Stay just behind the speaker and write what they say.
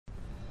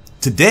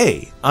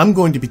Today, I'm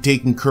going to be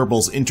taking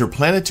Kerbals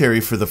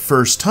interplanetary for the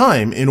first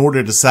time in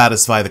order to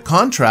satisfy the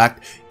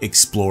contract,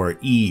 Explore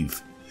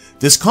Eve.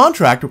 This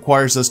contract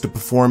requires us to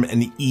perform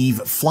an Eve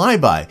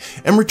flyby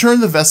and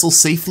return the vessel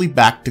safely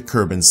back to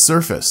Kerbin's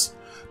surface.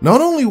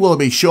 Not only will I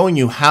be showing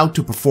you how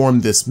to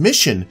perform this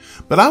mission,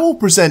 but I will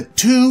present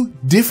two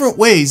different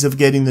ways of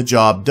getting the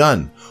job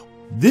done.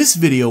 This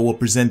video will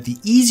present the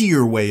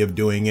easier way of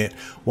doing it,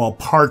 while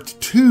part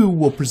 2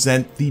 will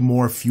present the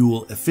more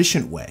fuel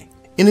efficient way.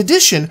 In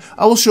addition,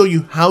 I will show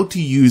you how to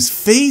use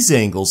phase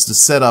angles to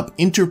set up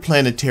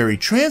interplanetary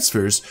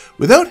transfers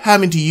without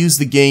having to use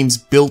the game's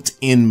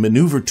built-in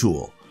maneuver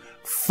tool.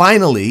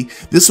 Finally,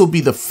 this will be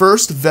the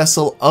first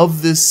vessel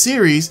of this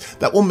series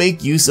that will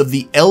make use of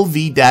the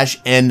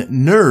LV-N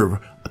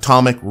Nerv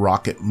atomic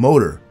rocket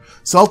motor.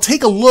 So I'll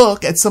take a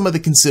look at some of the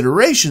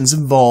considerations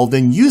involved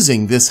in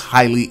using this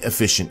highly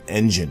efficient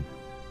engine.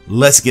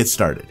 Let's get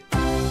started.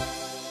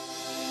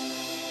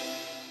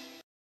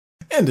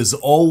 And as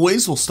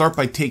always, we'll start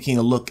by taking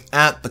a look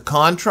at the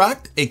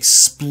contract,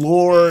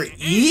 Explore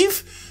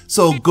Eve.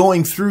 So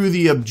going through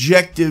the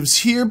objectives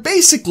here,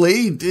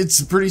 basically, it's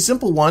a pretty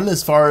simple one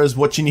as far as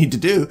what you need to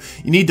do.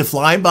 You need to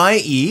fly by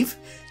Eve,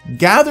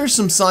 gather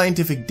some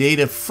scientific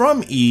data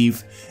from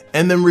Eve,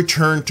 and then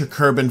return to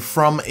Kerbin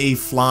from a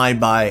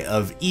flyby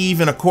of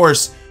Eve. And of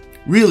course,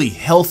 really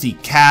healthy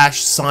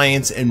cash,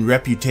 science, and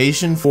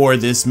reputation for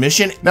this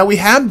mission. Now, we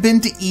have been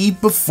to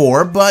Eve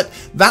before, but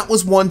that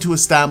was one to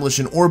establish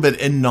an orbit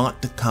and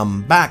not to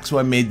come back, so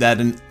I made that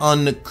an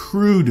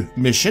uncrewed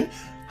mission.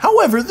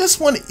 However, this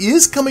one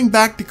is coming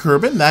back to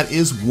Kerbin. That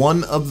is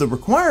one of the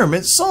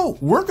requirements, so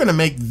we're going to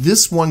make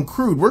this one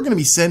crewed. We're going to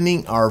be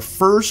sending our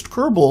first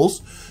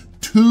Kerbals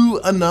to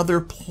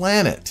another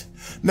planet.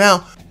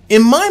 Now,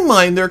 in my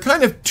mind, there are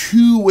kind of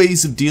two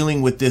ways of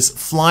dealing with this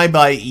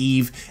flyby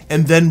Eve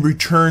and then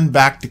return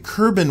back to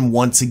Kerbin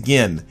once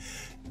again.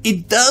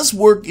 It does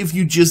work if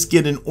you just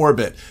get an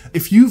orbit.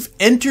 If you've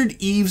entered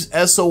Eve's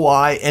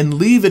SOI and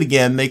leave it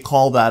again, they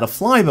call that a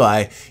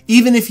flyby,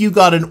 even if you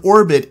got an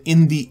orbit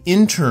in the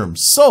interim.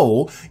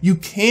 So you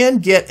can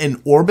get an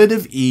orbit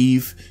of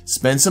Eve,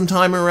 spend some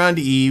time around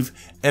Eve,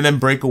 and then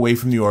break away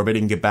from the orbit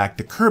and get back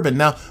to Kerbin.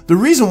 Now, the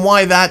reason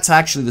why that's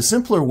actually the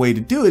simpler way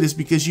to do it is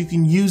because you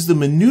can use the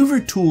maneuver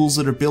tools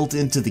that are built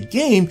into the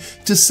game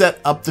to set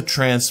up the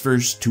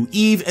transfers to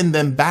Eve and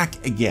then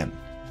back again.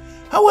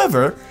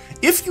 However,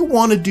 if you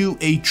want to do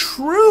a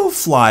true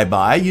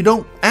flyby, you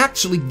don't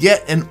actually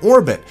get an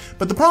orbit.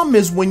 But the problem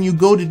is when you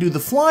go to do the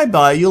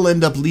flyby, you'll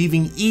end up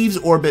leaving Eve's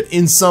orbit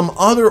in some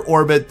other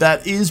orbit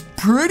that is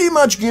pretty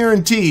much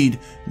guaranteed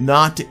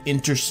not to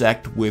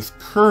intersect with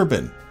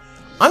Kerbin.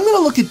 I'm going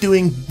to look at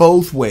doing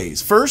both ways.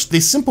 First,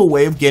 the simple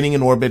way of getting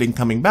an orbit and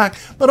coming back,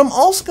 but I'm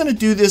also going to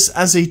do this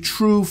as a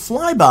true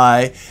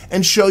flyby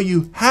and show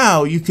you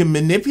how you can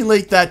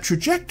manipulate that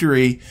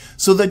trajectory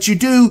so that you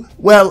do,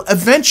 well,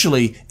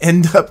 eventually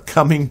end up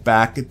coming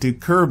back to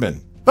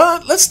Kerbin.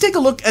 But let's take a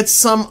look at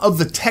some of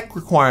the tech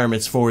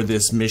requirements for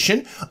this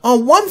mission.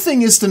 One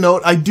thing is to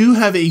note, I do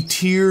have a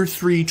Tier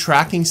 3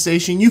 tracking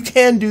station. You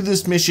can do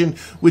this mission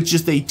with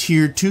just a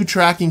Tier 2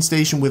 tracking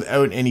station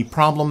without any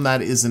problem.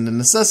 That isn't a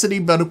necessity,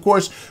 but of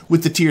course,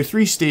 with the Tier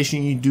 3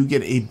 station, you do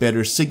get a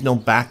better signal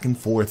back and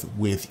forth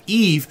with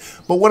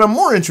Eve. But what I'm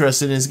more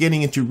interested in is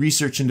getting into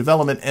research and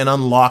development and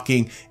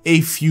unlocking a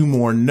few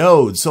more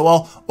nodes. So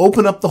I'll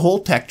open up the whole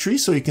tech tree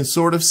so you can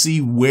sort of see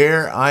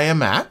where I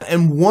am at.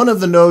 And one of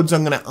the nodes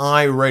I'm going to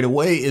eye right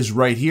away is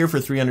right here for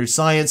 300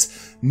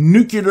 science,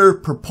 nuclear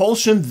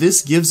propulsion.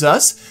 This gives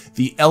us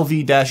the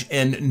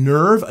LV-N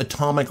Nerv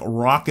atomic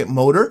rocket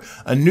motor.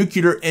 A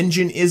nuclear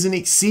engine is an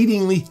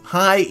exceedingly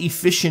high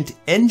efficient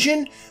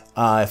engine.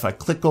 If I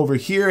click over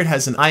here, it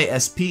has an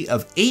ISP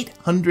of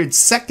 800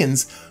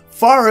 seconds,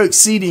 far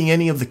exceeding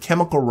any of the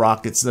chemical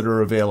rockets that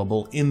are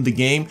available in the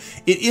game.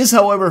 It is,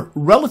 however,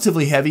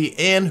 relatively heavy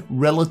and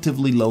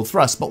relatively low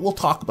thrust, but we'll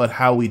talk about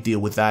how we deal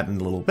with that in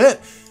a little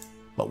bit.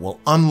 But we'll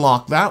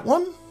unlock that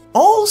one.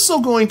 Also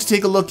going to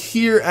take a look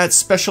here at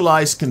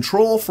specialized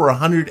control for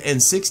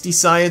 160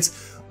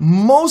 science,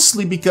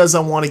 mostly because I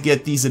want to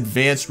get these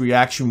advanced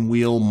reaction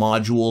wheel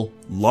module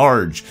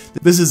large.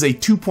 This is a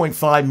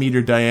 2.5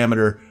 meter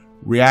diameter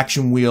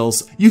reaction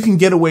wheels. You can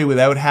get away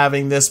without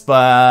having this,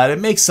 but it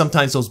makes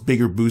sometimes those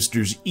bigger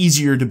boosters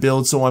easier to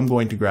build, so I'm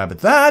going to grab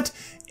that.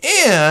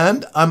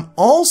 And I'm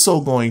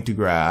also going to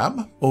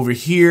grab over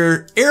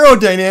here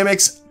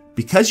aerodynamics.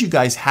 Because you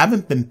guys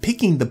haven't been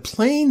picking the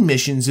plane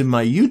missions in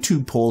my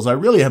YouTube polls, I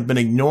really have been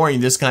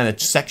ignoring this kind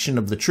of section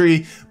of the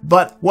tree.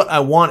 But what I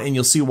want, and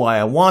you'll see why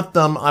I want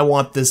them, I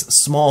want this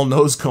small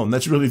nose cone.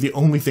 That's really the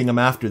only thing I'm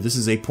after. This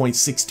is a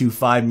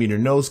 0.625 meter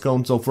nose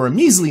cone, so for a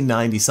measly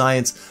 90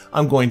 science,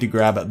 I'm going to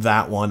grab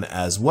that one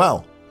as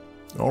well.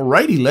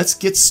 Alrighty, let's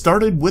get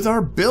started with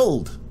our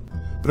build.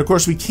 But of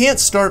course, we can't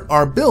start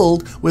our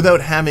build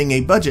without having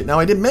a budget. Now,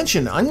 I did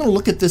mention I'm going to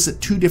look at this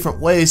at two different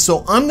ways,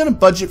 so I'm going to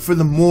budget for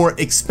the more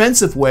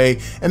expensive way,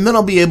 and then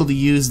I'll be able to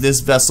use this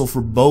vessel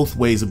for both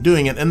ways of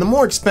doing it. And the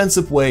more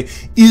expensive way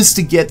is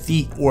to get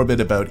the orbit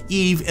about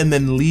Eve and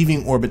then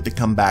leaving orbit to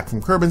come back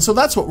from Kerbin. So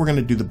that's what we're going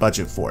to do the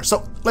budget for.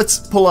 So let's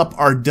pull up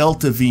our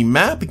Delta V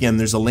map. Again,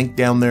 there's a link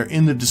down there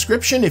in the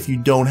description if you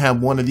don't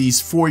have one of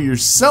these for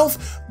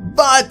yourself.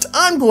 But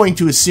I'm going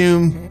to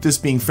assume, this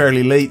being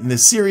fairly late in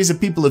this series, that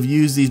people have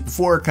used these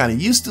before, are kind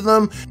of used to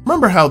them.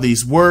 Remember how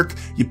these work.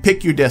 You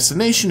pick your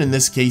destination, in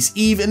this case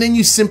Eve, and then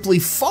you simply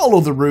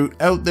follow the route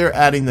out there,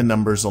 adding the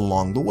numbers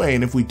along the way.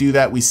 And if we do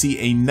that, we see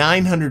a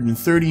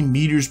 930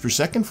 meters per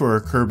second for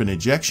our Kerbin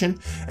ejection,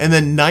 and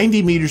then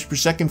 90 meters per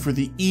second for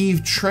the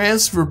Eve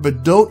transfer.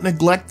 But don't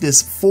neglect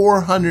this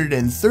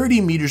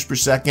 430 meters per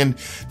second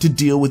to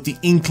deal with the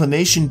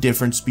inclination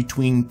difference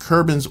between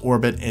Kerbin's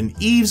orbit and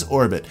Eve's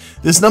orbit.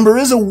 This number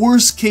is a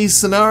worst case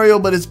scenario,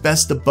 but it's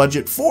best to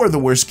budget for the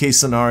worst case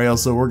scenario,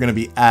 so we're going to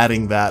be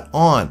adding that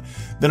on.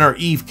 Then our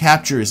Eve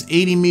capture is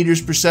 80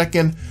 meters per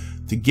second.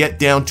 To get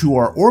down to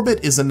our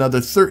orbit is another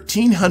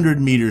 1300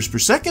 meters per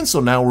second,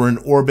 so now we're in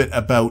orbit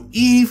about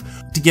Eve.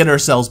 To get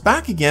ourselves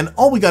back again,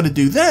 all we got to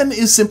do then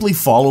is simply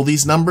follow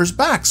these numbers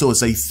back. So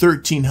it's a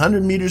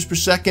 1300 meters per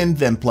second,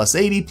 then plus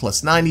 80,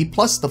 plus 90,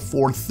 plus the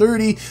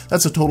 430.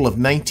 That's a total of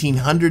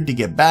 1900 to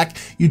get back.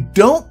 You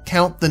don't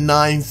count the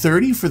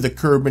 930 for the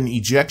Kerbin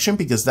ejection,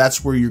 because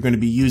that's where you're going to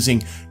be using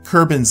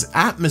Kerbin's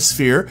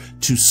atmosphere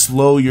to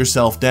slow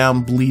yourself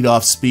down, bleed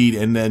off speed,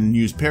 and then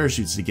use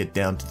parachutes to get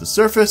down to the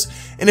surface.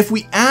 And if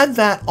we add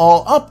that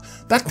all up,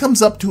 that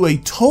comes up to a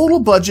total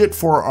budget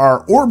for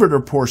our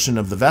orbiter portion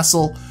of the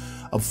vessel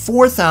of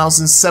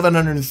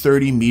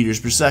 4,730 meters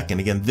per second.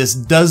 Again, this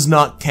does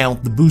not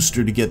count the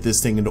booster to get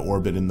this thing into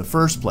orbit in the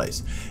first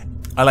place.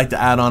 I like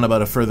to add on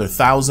about a further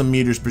 1,000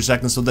 meters per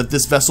second so that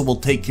this vessel will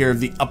take care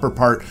of the upper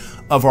part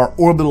of our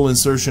orbital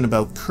insertion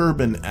about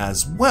Kerbin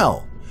as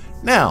well.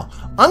 Now,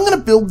 I'm going to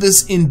build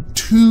this in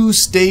two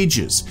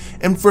stages,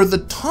 and for the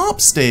top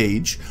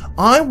stage,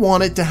 I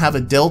want it to have a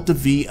delta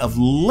V of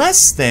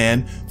less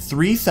than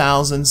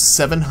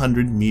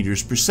 3,700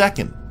 meters per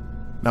second.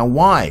 Now,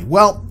 why?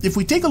 Well, if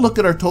we take a look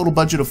at our total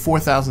budget of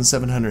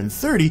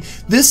 4,730,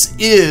 this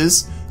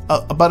is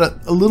about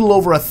a little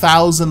over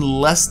 1,000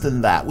 less than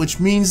that, which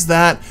means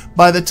that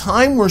by the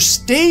time we're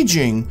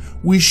staging,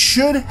 we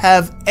should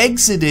have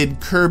exited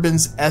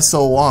Kerbin's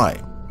SOI.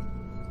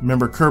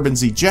 Remember,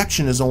 Kerbin's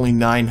ejection is only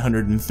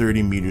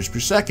 930 meters per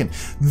second.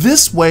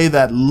 This way,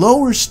 that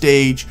lower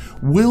stage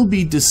will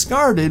be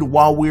discarded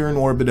while we're in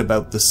orbit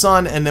about the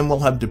sun, and then we'll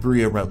have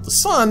debris around the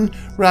sun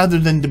rather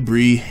than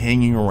debris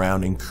hanging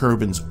around in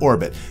Kerbin's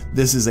orbit.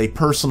 This is a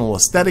personal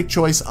aesthetic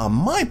choice on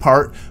my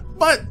part,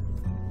 but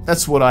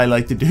that's what I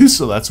like to do,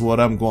 so that's what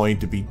I'm going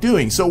to be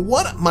doing. So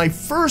what my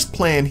first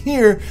plan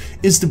here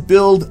is to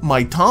build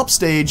my top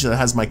stage that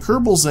has my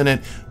Kerbals in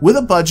it with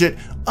a budget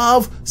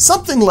of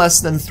something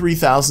less than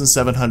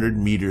 3,700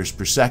 meters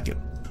per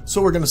second.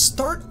 So we're going to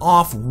start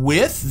off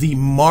with the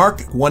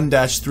Mark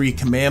 1-3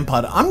 command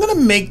pod. I'm going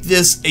to make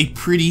this a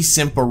pretty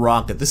simple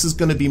rocket. This is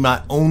going to be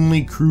my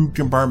only crew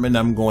compartment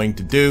I'm going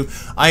to do.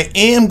 I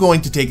am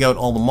going to take out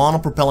all the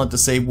monopropellant to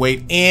save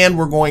weight, and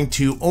we're going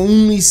to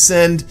only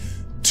send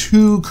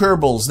 2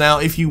 Kerbals. Now,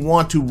 if you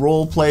want to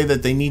role play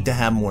that they need to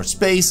have more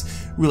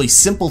space, really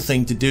simple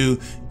thing to do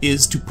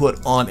is to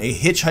put on a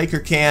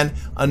hitchhiker can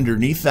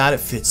underneath that. It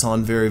fits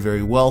on very,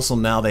 very well, so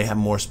now they have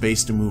more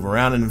space to move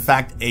around. And in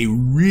fact, a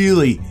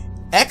really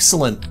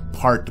excellent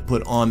part to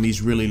put on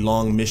these really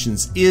long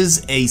missions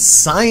is a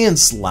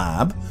science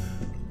lab.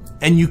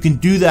 And you can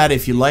do that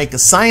if you like. A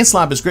science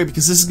lab is great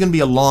because this is going to be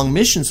a long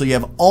mission, so you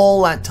have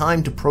all that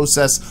time to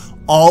process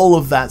all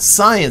of that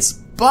science.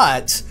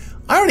 But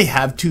I already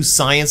have 2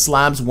 science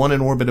labs, one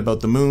in orbit about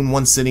the moon,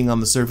 one sitting on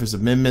the surface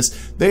of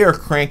Minmus. They are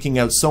cranking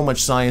out so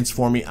much science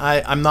for me.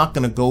 I'm not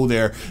going to go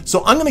there.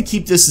 So I'm going to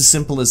keep this as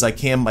simple as I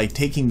can by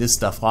taking this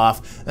stuff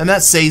off, and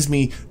that saves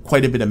me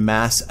quite a bit of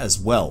mass as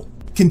well.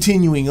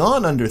 Continuing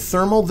on under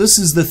thermal, this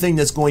is the thing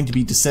that's going to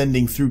be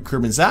descending through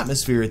Kerbin's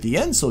atmosphere at the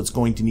end, so it's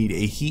going to need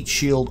a heat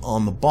shield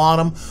on the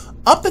bottom.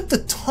 Up at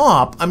the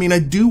top, I mean, I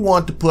do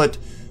want to put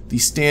the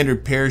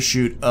standard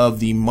parachute of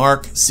the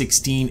Mark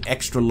 16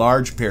 extra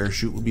large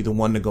parachute would be the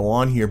one to go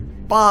on here,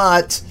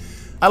 but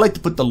I like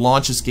to put the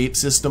launch escape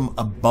system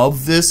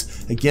above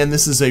this. Again,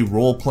 this is a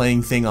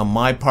role-playing thing on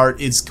my part.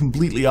 It's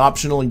completely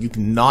optional and you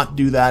cannot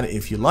do that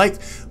if you like,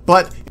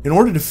 but in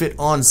order to fit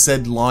on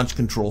said launch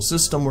control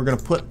system, we're going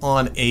to put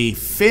on a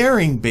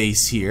fairing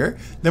base here,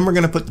 then we're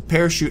going to put the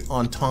parachute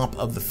on top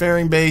of the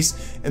fairing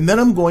base, and then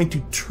I'm going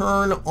to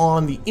turn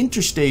on the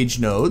interstage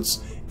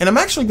nodes. And I'm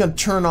actually going to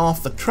turn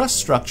off the truss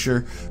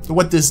structure. So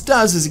what this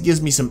does is it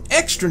gives me some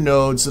extra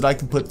nodes that I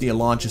can put the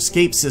launch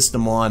escape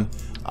system on.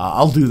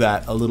 I'll do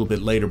that a little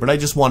bit later, but I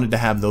just wanted to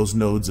have those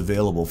nodes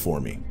available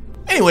for me.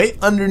 Anyway,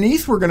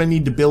 underneath we're going to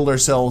need to build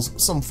ourselves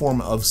some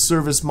form of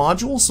service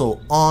module. So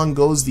on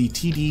goes the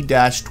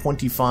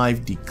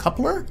TD-25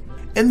 decoupler.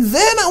 And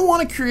then I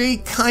want to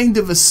create kind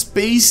of a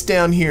space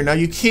down here. Now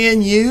you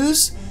can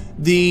use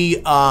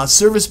The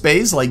service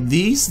bays like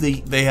these,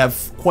 they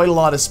have quite a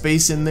lot of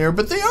space in there,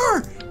 but they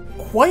are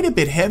quite a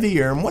bit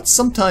heavier, and what's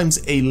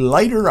sometimes a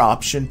lighter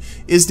option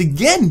is to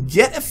again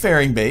get a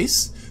fairing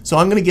base. So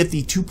I'm going to get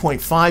the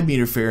 2.5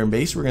 meter fairing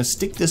base. We're going to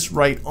stick this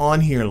right on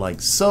here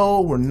like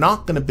so. We're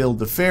not going to build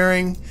the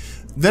fairing.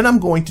 Then I'm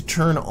going to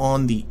turn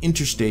on the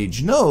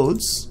interstage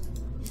nodes,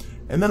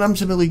 and then I'm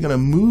simply going to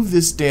move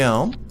this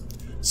down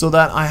so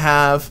that I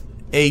have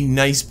a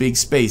nice big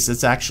space.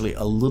 That's actually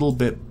a little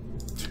bit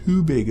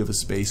too big of a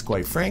space,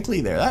 quite frankly.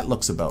 There, that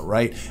looks about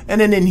right.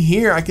 And then in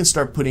here I can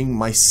start putting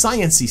my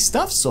sciencey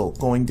stuff. So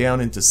going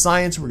down into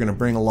science, we're going to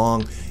bring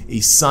along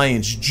a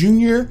Science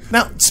Junior.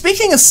 Now,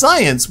 speaking of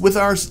science, with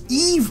our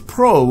Eve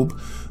probe,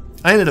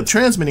 I ended up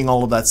transmitting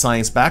all of that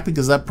science back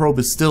because that probe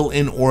is still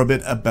in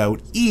orbit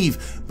about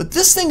Eve. But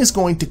this thing is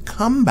going to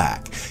come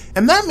back.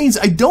 And that means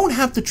I don't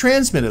have to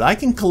transmit it. I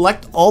can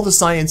collect all the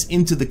science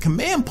into the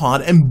command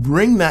pod and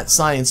bring that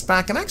science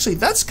back. And actually,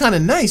 that's kind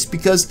of nice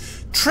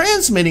because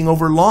transmitting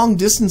over long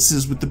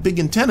distances with the big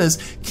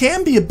antennas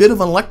can be a bit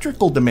of an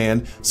electrical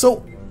demand.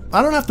 So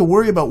I don't have to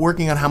worry about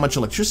working out how much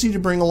electricity to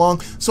bring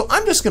along. So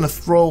I'm just going to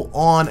throw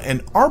on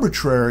an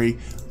arbitrary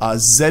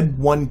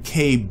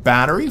Z1K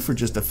battery for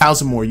just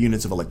 1,000 more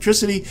units of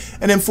electricity.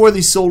 And then for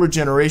the solar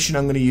generation,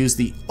 I'm going to use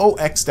the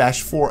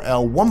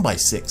OX-4L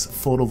 1x6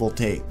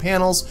 photovoltaic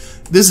panels.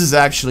 This is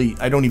actually,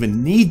 I don't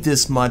even need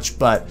this much,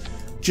 but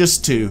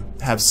just to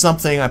have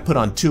something, I put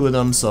on 2 of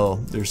them, so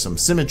there's some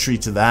symmetry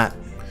to that.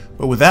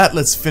 But with that,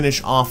 let's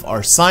finish off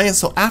our science.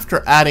 So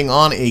after adding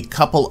on a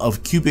couple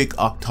of cubic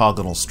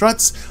octagonal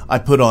struts, I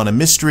put on a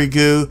mystery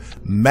goo,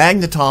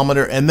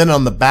 magnetometer, and then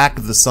on the back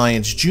of the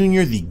Science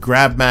Junior, the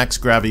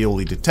GravMax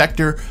gravioli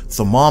detector,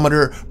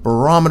 thermometer,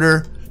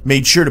 barometer.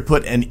 Made sure to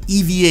put an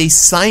EVA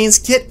science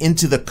kit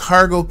into the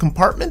cargo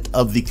compartment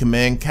of the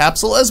command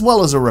capsule, as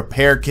well as a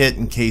repair kit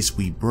in case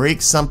we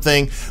break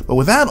something. But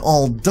with that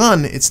all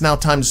done, it's now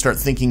time to start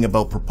thinking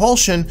about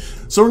propulsion.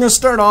 So we're going to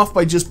start off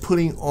by just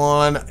putting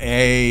on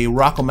a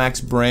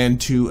Rockomax brand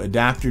 2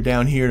 adapter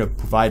down here to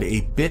provide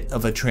a bit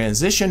of a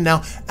transition.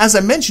 Now, as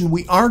I mentioned,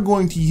 we are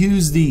going to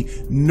use the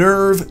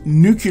Nerv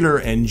nuclear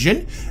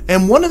engine.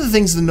 And one of the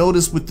things to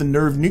notice with the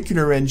Nerv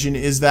nuclear engine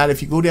is that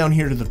if you go down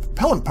here to the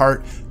propellant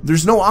part,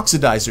 there's no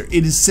oxidizer.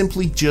 It is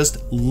simply just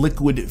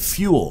liquid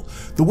fuel.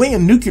 The way a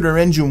nuclear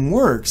engine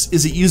works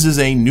is it uses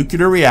a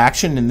nuclear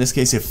reaction, in this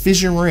case a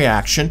fission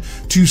reaction,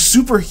 to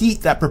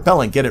superheat that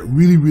propellant, get it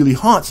really, really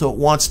hot so it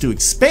wants to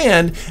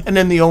expand, and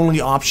then the only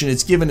option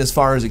it's given as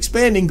far as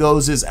expanding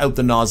goes is out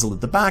the nozzle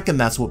at the back, and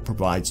that's what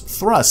provides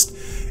thrust.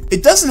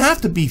 It doesn't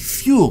have to be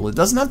fuel. It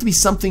doesn't have to be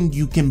something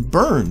you can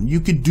burn. You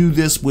could do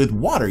this with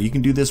water. You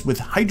can do this with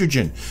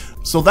hydrogen.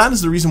 So that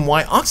is the reason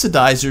why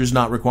oxidizer is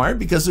not required,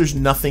 because there's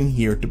nothing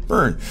here to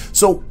burn.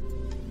 So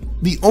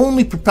the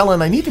only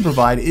propellant I need to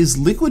provide is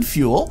liquid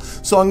fuel.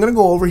 So I'm going to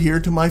go over here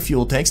to my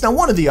fuel tanks. Now,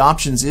 one of the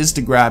options is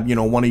to grab,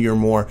 one of your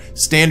more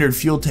standard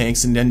fuel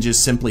tanks and then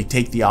just simply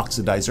take the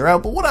oxidizer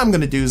out. But what I'm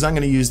going to do is I'm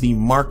going to use the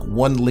Mark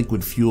 1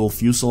 liquid fuel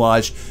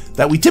fuselage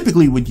that we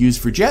typically would use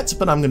for jets,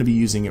 but I'm going to be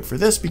using it for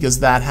this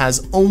because that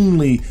has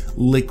only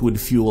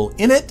liquid fuel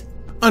in it,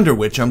 under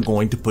which I'm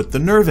going to put the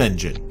Nerv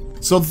engine.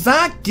 So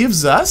that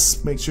gives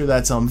us, make sure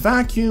that's on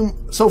vacuum,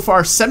 so far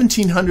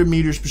 1,700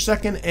 meters per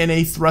second and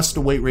a thrust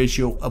to weight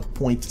ratio of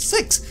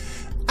 0.6.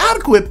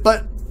 Adequate,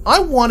 but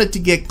I want it to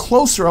get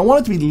closer. I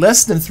want it to be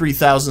less than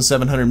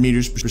 3,700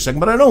 meters per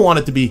second, but I don't want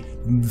it to be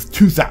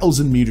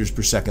 2,000 meters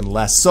per second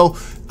less. So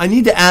I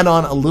need to add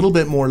on a little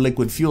bit more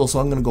liquid fuel. So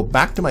I'm going to go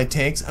back to my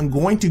tanks. I'm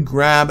going to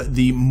grab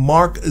the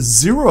Mark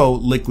 0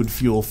 liquid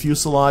fuel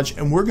fuselage,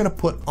 and we're going to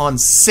put on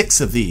 6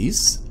 of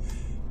these,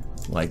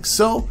 like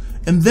so.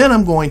 And then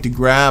I'm going to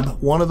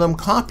grab one of them,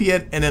 copy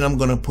it, and then I'm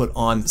going to put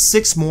on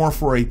 6 more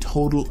for a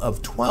total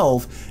of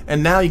 12.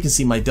 And now you can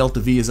see my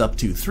delta V is up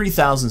to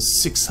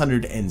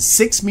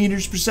 3,606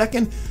 meters per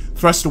second.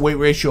 Thrust to weight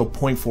ratio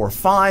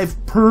 0.45,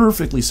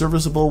 perfectly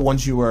serviceable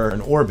once you are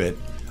in orbit.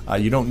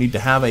 You don't need to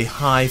have a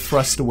high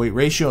thrust to weight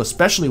ratio,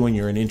 especially when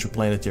you're in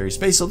interplanetary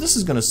space. So this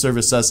is going to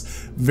service us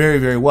very,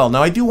 very well.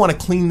 Now I do want to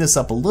clean this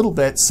up a little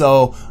bit,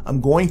 so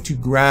I'm going to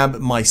grab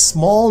my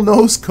small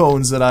nose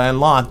cones that I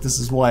unlocked. This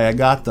is why I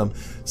got them.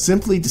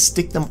 Simply to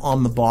stick them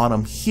on the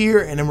bottom here,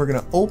 and then we're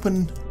going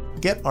to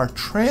get our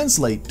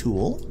translate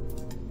tool,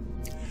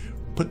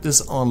 put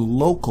this on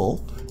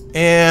local,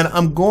 and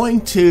I'm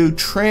going to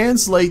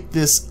translate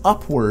this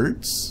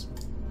upwards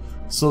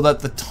so that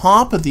the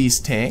top of these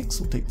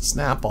tanks, we'll take the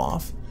snap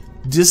off,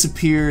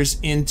 disappears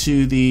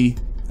into the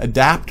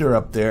adapter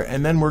up there,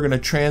 and then we're going to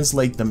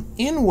translate them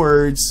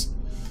inwards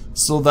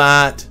so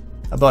that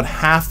about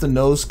half the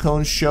nose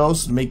cone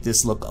shows to make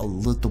this look a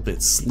little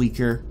bit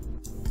sleeker.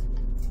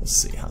 Let's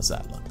see, how's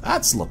that look?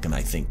 That's looking,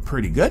 I think,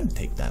 pretty good.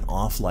 Take that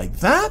off like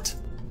that.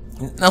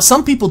 Now,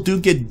 some people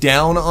do get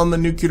down on the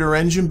nuclear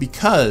engine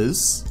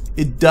because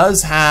it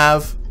does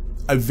have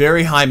a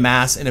very high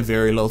mass and a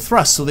very low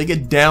thrust. So they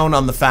get down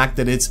on the fact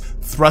that its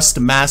thrust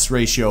to mass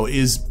ratio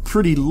is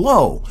pretty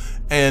low.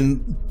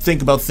 and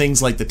think about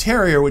things like the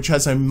Terrier, which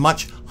has a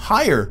much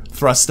higher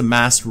thrust to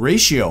mass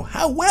ratio.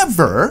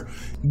 However,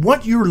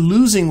 what you're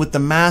losing with the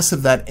mass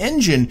of that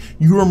engine,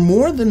 you're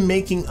more than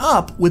making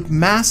up with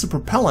mass of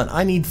propellant.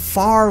 I need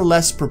far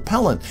less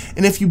propellant.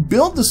 And if you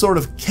build the sort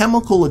of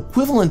chemical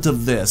equivalent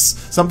of this,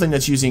 something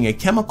that's using a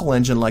chemical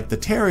engine like the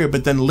Terrier,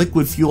 but then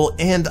liquid fuel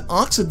and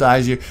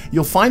oxidizer,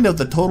 you'll find out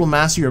the total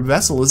mass of your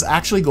vessel is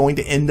actually going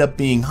to end up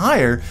being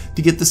higher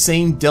to get the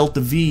same delta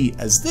V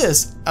as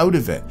this out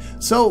of it.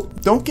 So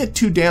don't get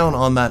too down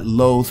on that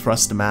low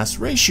thrust to mass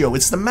ratio.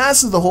 It's the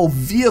mass of the whole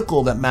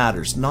vehicle that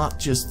matters, not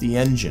just the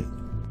engine.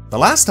 The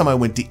last time I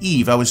went to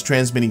Eve, I was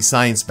transmitting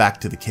science back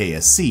to the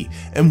KSC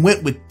and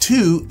went with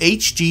 2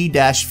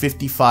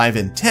 HG-55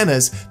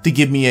 antennas to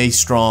give me a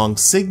strong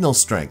signal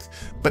strength.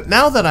 But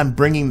now that I'm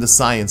bringing the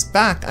science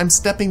back, I'm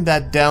stepping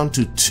that down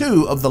to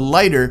 2 of the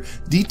lighter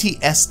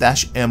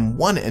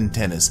DTS-M1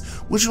 antennas,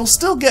 which will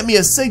still get me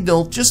a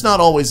signal, just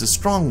not always a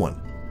strong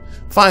one.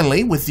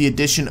 Finally, with the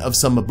addition of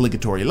some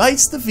obligatory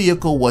lights, the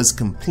vehicle was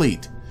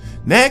complete.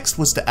 Next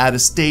was to add a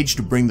stage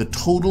to bring the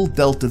total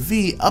delta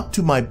V up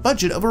to my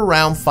budget of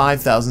around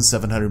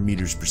 5,700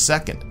 meters per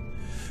second.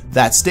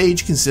 That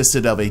stage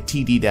consisted of a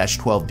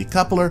TD-12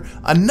 decoupler,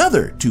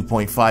 another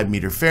 2.5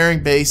 meter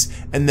fairing base,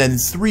 and then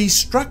 3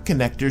 strut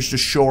connectors to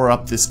shore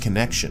up this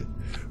connection.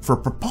 For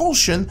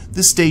propulsion,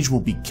 this stage will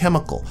be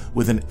chemical,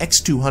 with an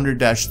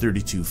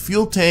X200-32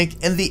 fuel tank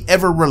and the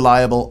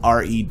ever-reliable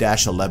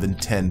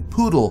RE-1110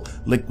 Poodle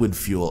liquid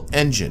fuel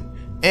engine.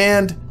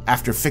 And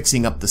after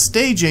fixing up the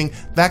staging,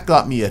 that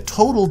got me a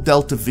total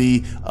delta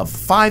V of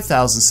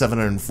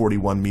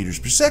 5,741 meters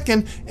per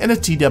second and a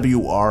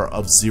TWR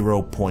of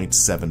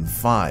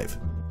 0.75.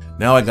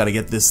 Now I gotta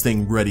get this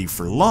thing ready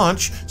for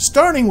launch,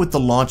 starting with the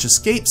launch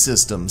escape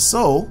system.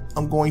 So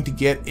I'm going to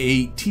get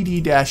a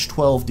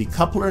TD-12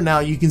 decoupler. Now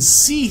you can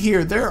see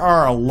here there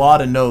are a lot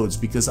of nodes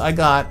because I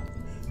got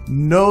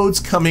nodes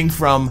coming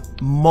from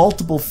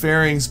multiple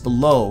fairings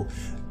below.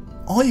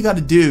 All you got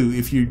to do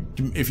if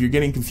you're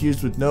getting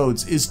confused with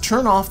nodes is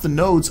turn off the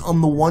nodes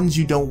on the ones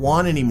you don't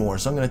want anymore.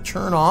 So I'm going to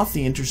turn off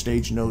the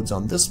interstage nodes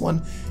on this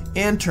one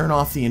and turn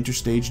off the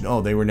interstage.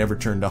 Oh, they were never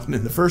turned on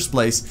in the first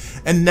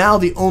place. And now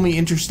the only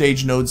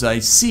interstage nodes I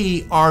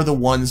see are the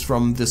ones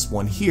from this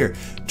one here.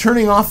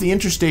 Turning off the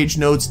interstage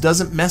nodes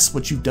doesn't mess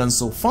what you've done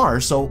so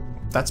far, so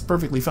that's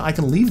perfectly fine. I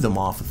can leave them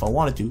off if I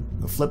wanted to.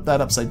 I'll flip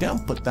that upside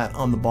down, put that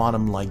on the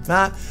bottom like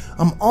that.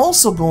 I'm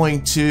also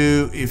going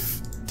to,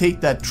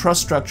 take that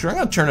truss structure, I'm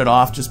going to turn it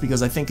off just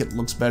because I think it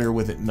looks better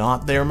with it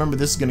not there. Remember,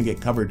 this is going to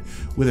get covered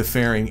with a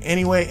fairing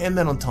anyway, and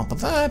then on top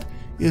of that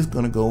is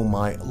going to go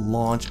my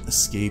launch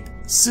escape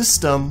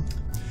system.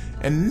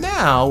 And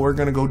now we're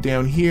going to go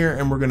down here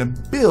and we're going to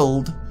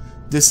build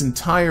this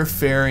entire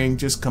fairing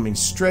just coming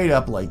straight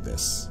up like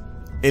this.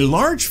 A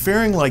large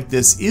fairing like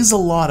this is a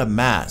lot of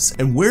mass,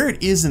 and where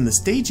it is in the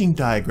staging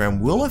diagram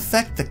will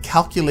affect the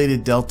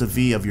calculated delta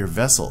V of your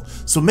vessel.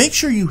 So make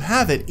sure you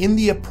have it in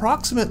the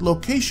approximate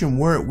location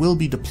where it will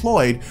be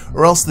deployed,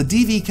 or else the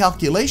DV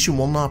calculation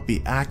will not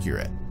be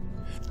accurate.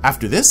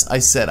 After this, I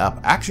set up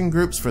action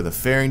groups for the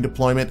fairing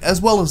deployment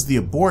as well as the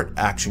abort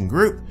action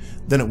group.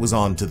 Then it was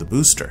on to the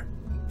booster.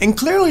 And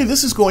clearly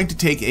this is going to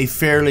take a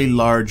fairly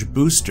large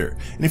booster.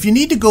 And if you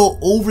need to go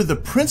over the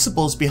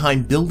principles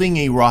behind building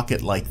a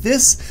rocket like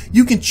this,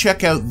 you can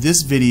check out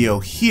this video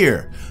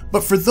here.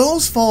 But for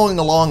those following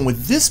along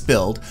with this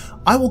build,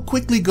 I will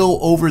quickly go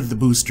over the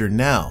booster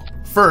now.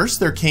 First,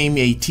 there came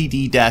a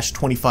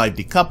TD-25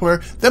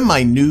 decoupler, then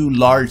my new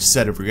large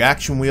set of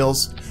reaction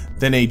wheels,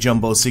 then a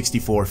jumbo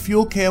 64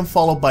 fuel cam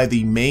followed by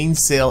the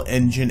mainsail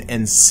engine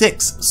and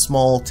 6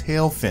 small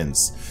tail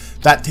fins.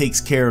 That takes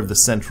care of the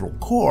central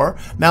core.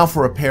 Now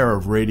for a pair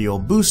of radial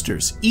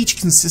boosters, each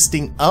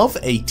consisting of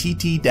a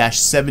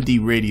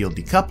TT-70 radial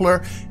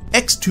decoupler,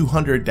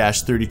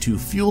 X200-32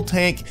 fuel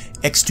tank,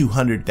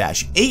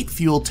 X200-8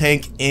 fuel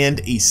tank,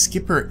 and a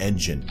skipper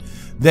engine.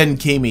 Then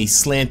came a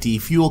slanty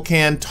fuel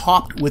can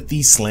topped with the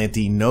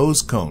slanty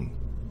nose cone.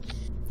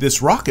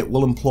 This rocket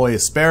will employ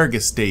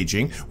asparagus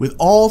staging with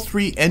all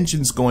 3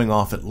 engines going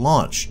off at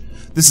launch.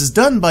 This is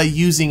done by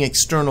using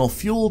external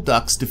fuel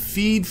ducts to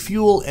feed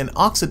fuel and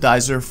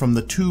oxidizer from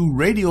the 2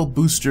 radial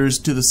boosters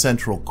to the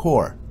central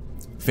core.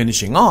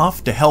 Finishing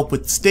off, to help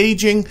with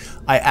staging,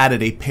 I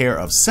added a pair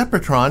of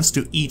separatrons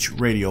to each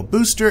radial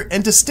booster,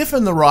 and to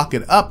stiffen the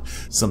rocket up,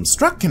 some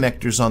strut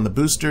connectors on the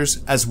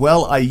boosters. As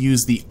well, I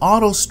used the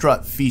auto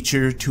strut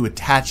feature to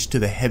attach to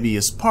the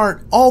heaviest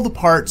part all the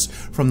parts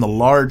from the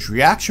large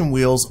reaction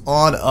wheels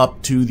on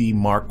up to the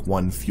Mark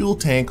I fuel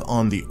tank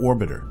on the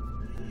orbiter.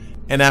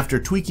 And after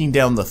tweaking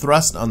down the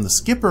thrust on the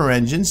skipper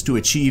engines to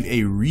achieve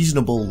a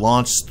reasonable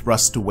launch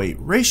thrust to weight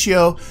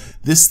ratio,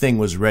 this thing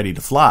was ready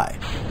to fly.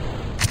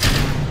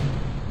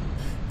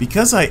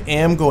 Because I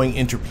am going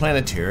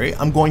interplanetary,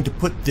 I'm going to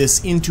put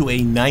this into a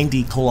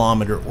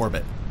 90-kilometer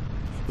orbit.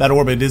 That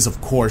orbit is of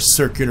course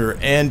circular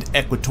and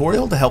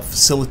equatorial to help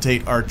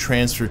facilitate our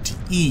transfer to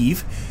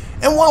Eve.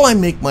 And while I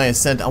make my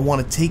ascent, I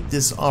want to take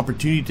this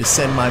opportunity to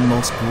send my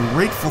most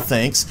grateful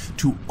thanks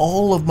to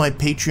all of my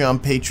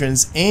Patreon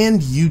patrons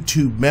and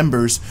YouTube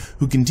members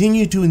who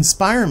continue to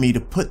inspire me to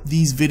put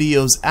these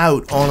videos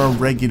out on a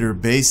regular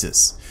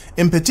basis.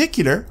 In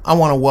particular, I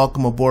want to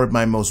welcome aboard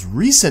my most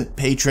recent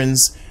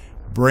patrons,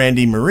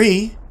 Brandy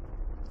Marie,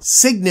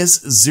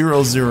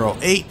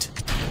 Cygnus008,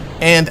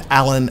 and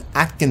Alan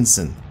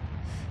Atkinson.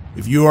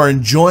 If you are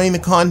enjoying the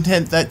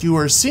content that you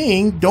are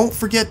seeing, don't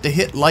forget to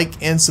hit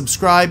like and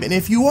subscribe, and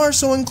if you are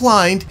so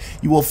inclined,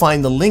 you will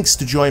find the links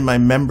to join my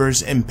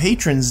members and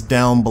patrons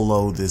down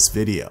below this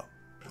video.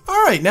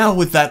 Alright, now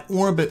with that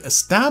orbit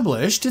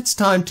established, it's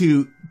time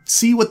to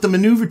see what the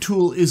maneuver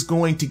tool is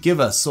going to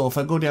give us. So if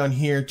I go down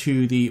here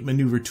to the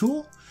maneuver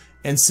tool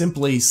and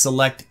simply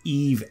select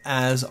Eve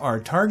as our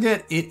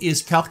target, it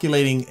is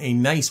calculating a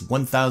nice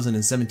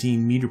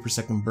 1017 meter per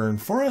second burn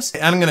for us.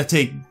 And I'm going to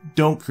take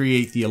don't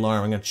create the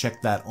alarm. I'm going to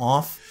check that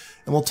off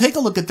and we'll take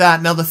a look at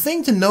that. Now the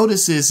thing to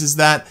notice is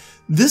that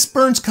this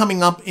burn's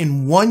coming up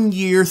in 1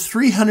 year,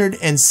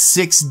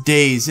 306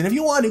 days. And if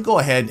you want to go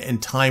ahead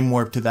and time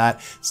warp to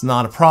that, it's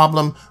not a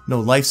problem. No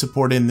life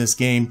support in this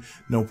game,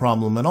 no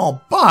problem at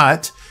all.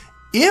 But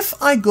if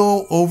I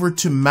go over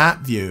to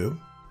map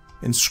view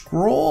and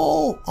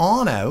scroll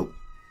on out,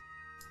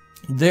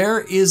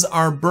 there is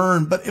our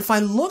burn. But if I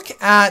look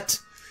at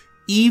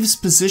Eve's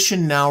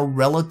position now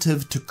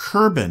relative to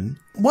Kerbin,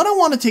 what I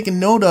want to take a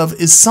note of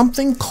is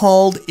something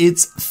called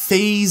its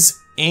phase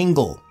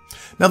angle.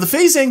 Now the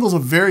phase angle is a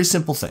very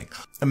simple thing.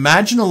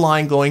 Imagine a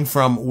line going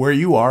from where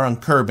you are on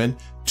Kerbin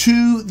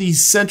to the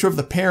center of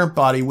the parent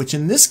body, which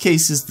in this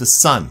case is the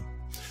sun.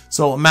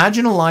 So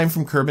imagine a line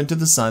from Kerbin to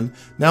the sun.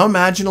 Now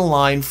imagine a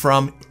line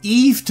from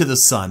Eve to the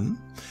sun.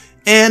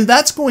 And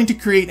that's going to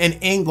create an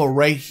angle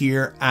right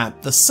here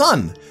at the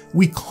sun.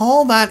 We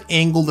call that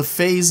angle the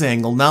phase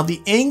angle. Now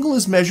the angle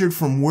is measured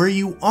from where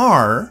you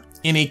are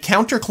in a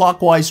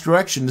counterclockwise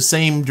direction, the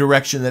same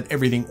direction that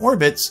everything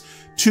orbits,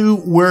 to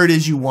where it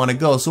is you want to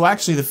go. So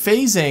actually the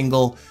phase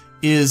angle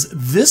is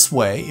this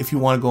way if you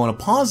want to go in a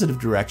positive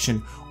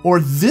direction, or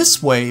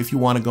this way if you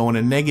want to go in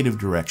a negative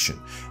direction.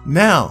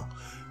 Now,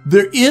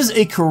 there is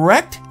a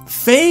correct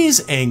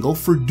phase angle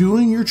for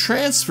doing your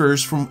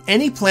transfers from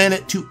any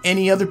planet to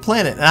any other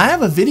planet. And I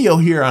have a video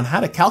here on how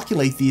to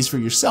calculate these for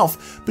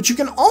yourself, but you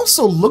can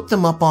also look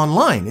them up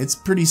online. It's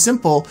pretty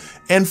simple.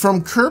 And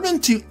from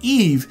Kerbin to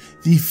Eve,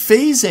 the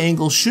phase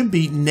angle should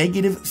be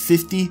negative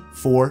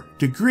 54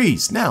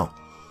 degrees. Now,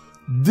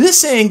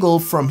 this angle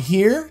from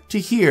here to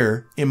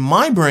here in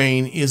my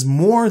brain is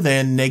more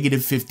than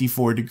negative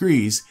 54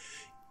 degrees.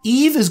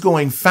 Eve is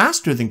going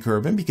faster than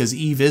Kerbin because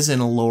Eve is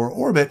in a lower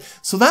orbit,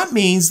 so that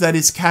means that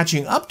it's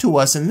catching up to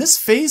us, and this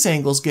phase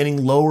angle is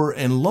getting lower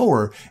and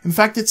lower. In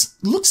fact, it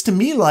looks to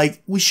me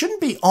like we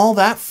shouldn't be all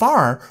that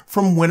far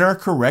from when our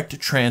correct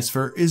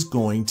transfer is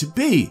going to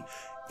be.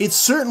 It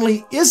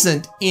certainly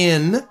isn't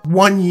in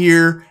 1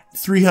 year,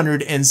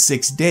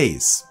 306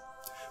 days.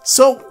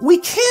 So we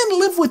can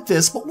live with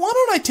this, but why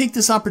don't I take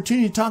this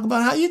opportunity to talk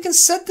about how you can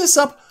set this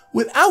up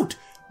without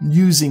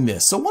using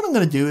this. So what I'm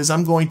going to do is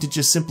I'm going to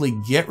just simply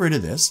get rid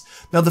of this.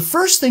 Now the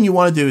first thing you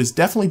want to do is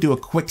definitely do a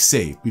quick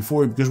save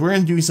because we're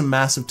going to do some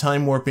massive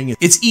time warping.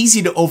 It's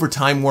easy to over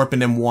time warp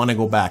and then want to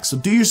go back. So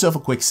do yourself a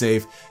quick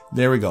save.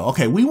 There we go.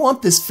 Okay, we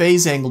want this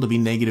phase angle to be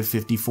negative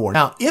 54.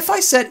 Now if I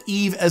set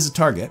Eve as a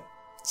target,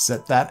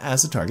 set that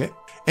as a target,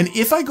 and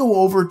if I go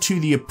over to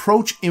the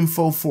approach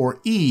info for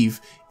Eve,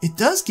 it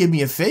does give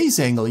me a phase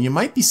angle. You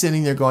might be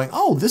sitting there going,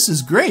 oh, this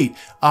is great.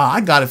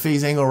 I got a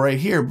phase angle right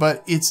here,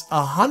 but it's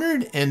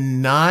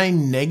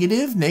 109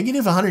 negative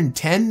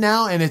 110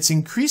 now, and it's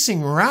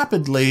increasing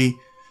rapidly.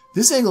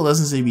 This angle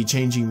doesn't seem to be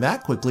changing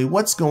that quickly.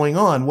 What's going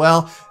on?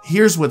 Well,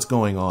 here's what's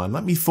going on.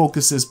 Let me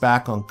focus this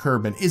back on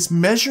Kerbin. It's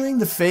measuring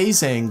the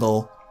phase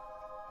angle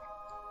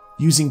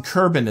using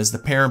Kerbin as the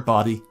parent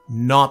body,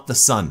 not the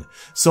sun.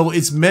 So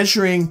it's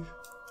measuring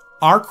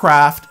our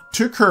craft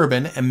to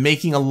Kerbin and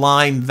making a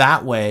line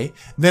that way.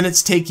 Then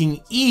it's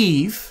taking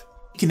Eve,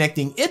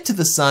 connecting it to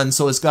the sun,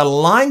 so it's got a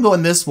line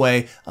going this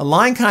way, a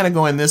line kind of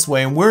going this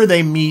way, and where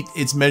they meet,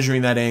 it's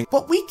measuring that angle.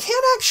 But we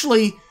can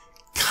actually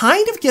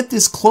kind of get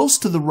this close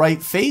to the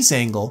right phase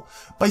angle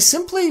by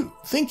simply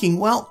thinking,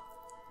 well,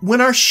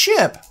 when our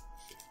ship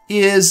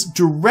is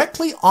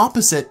directly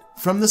opposite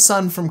from the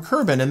sun from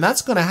Kerbin, and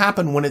that's going to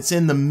happen when it's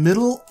in the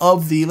middle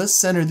of the, let's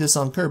center this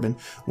on Kerbin,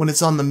 when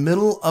it's on the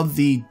middle of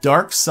the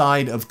dark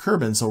side of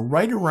Kerbin, so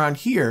right around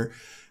here,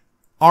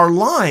 our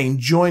line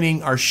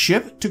joining our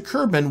ship to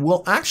Kerbin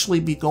will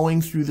actually be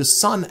going through the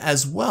sun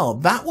as well.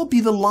 That will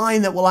be the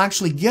line that will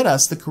actually get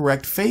us the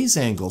correct phase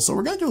angle. So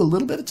we're going to do a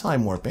little bit of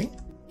time warping,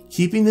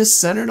 keeping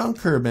this centered on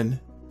Kerbin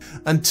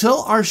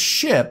until our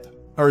ship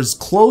or as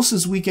close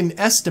as we can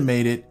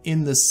estimate it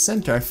in the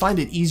center. I find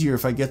it easier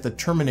if I get the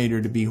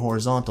terminator to be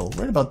horizontal,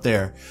 right about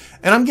there.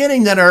 And I'm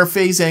getting that our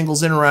phase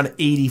angle's in around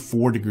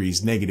 84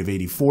 degrees, negative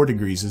 84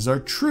 degrees is our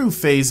true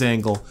phase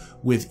angle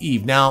with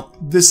Eve. Now,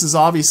 this is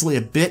obviously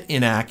a bit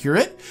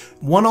inaccurate.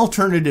 One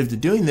alternative to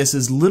doing this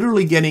is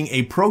literally getting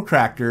a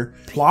protractor,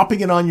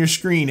 plopping it on your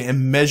screen,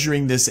 and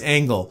measuring this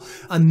angle.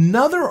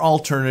 Another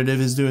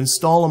alternative is to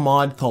install a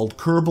mod called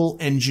Kerbal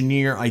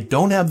Engineer. I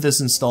don't have this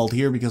installed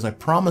here because I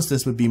promised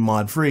this would be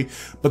mod free,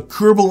 but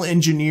Kerbal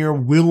Engineer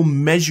will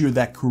measure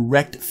that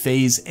correct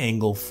phase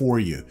angle for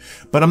you.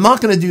 But I'm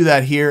not going to do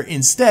that here.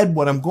 Instead,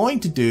 what I'm going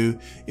to do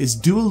is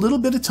do a little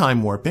bit of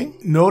time warping.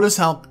 Notice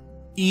how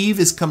Eve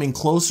is coming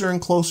closer and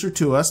closer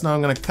to us. Now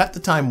I'm going to cut the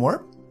time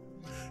warp.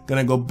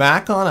 Going to go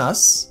back on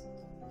us.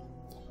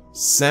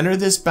 Center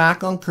this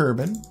back on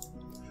Kerbin.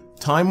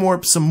 Time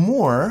warp some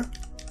more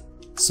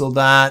so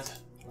that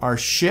our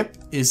ship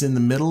is in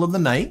the middle of the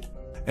night.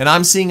 And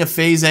I'm seeing a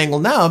phase angle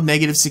now of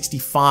negative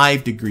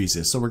 65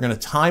 degrees. So we're going to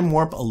time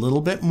warp a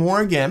little bit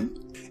more again.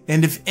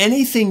 And if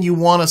anything, you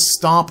want to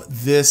stop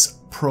this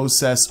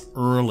process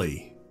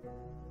early.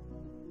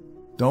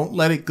 Don't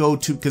let it go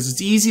too, because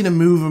it's easy to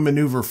move a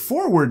maneuver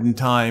forward in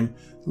time,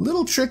 a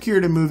little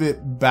trickier to move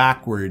it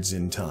backwards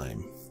in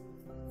time.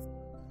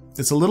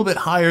 It's a little bit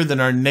higher than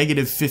our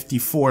negative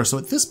 54, so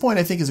at this point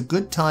I think is a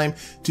good time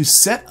to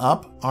set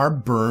up our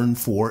burn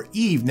for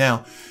Eve.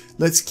 Now,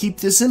 let's keep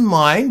this in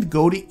mind.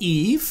 Go to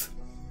Eve.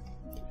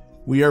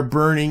 We are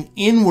burning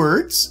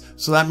inwards,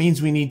 so that means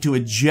we need to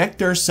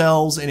eject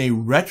ourselves in a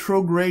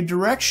retrograde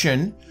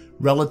direction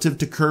relative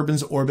to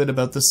Kerbin's orbit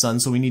about the sun.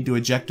 So we need to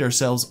eject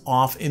ourselves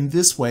off in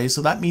this way.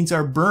 So that means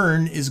our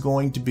burn is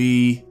going to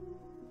be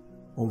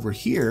over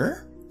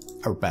here,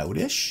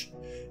 about-ish.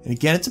 And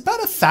again, it's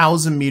about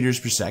 1,000 meters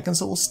per second.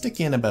 So we'll stick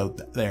in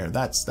about there.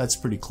 That's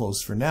pretty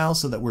close for now,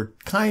 so that we're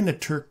kind of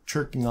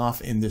jerking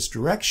off in this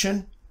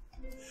direction.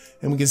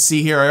 And we can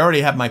see here, I already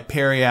have my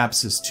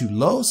periapsis too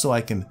low, so I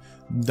can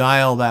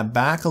dial that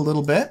back a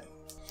little bit.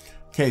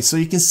 Okay, so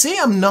you can see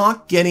I'm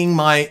not getting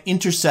my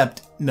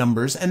intercept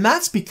numbers, and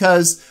that's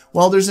because,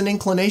 well, there's an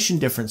inclination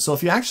difference. So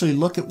if you actually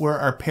look at where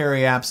our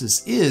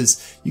periapsis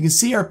is, you can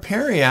see our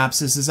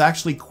periapsis is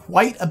actually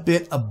quite a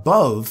bit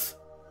above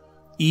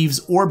Eve's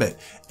orbit.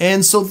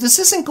 And so this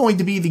isn't going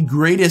to be the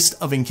greatest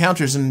of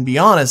encounters, and to be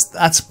honest,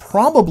 that's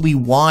probably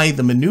why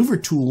the maneuver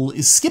tool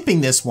is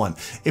skipping this one.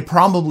 It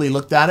probably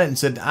looked at it and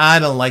said, I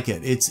don't like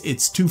it.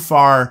 It's too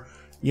far.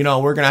 You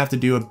know, we're going to have to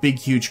do a big,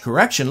 huge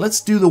correction.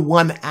 Let's do the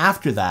one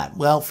after that.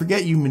 Well,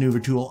 forget you, maneuver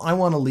tool. I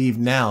want to leave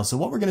now. So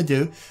what we're going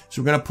to do is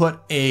we're going to put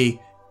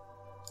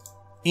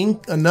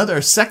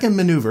another second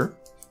maneuver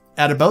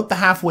at about the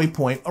halfway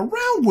point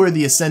around where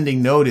the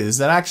ascending node is.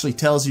 That actually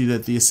tells you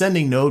that the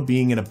ascending node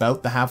being at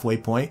about the halfway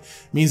point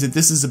means that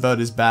this is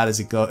about as bad as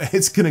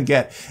it's going to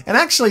get. And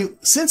actually,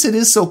 since it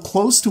is so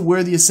close to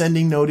where the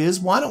ascending node is,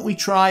 why don't we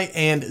try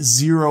and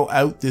zero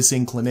out this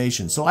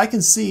inclination? So I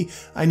can see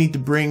I need to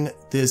bring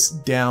this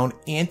down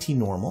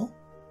anti-normal.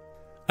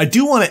 I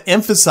do want to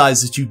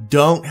emphasize that you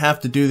don't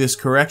have to do this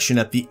correction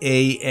at the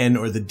AN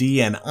or the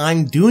DN.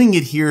 I'm doing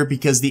it here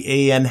because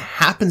the AN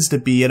happens to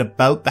be at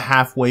about the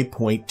halfway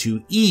point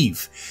to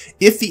Eve.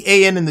 If the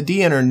AN and the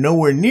DN are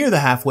nowhere near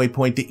the halfway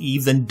point to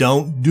Eve, then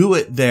don't do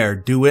it there.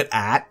 Do it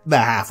at the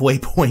halfway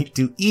point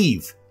to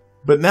Eve.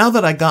 But now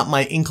that I got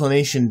my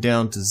inclination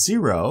down to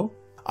 0,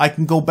 I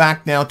can go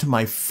back now to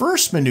my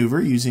first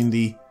maneuver using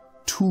the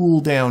tool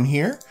down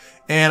here.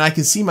 And I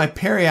can see my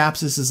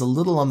periapsis is a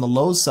little on the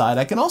low side.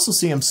 I can also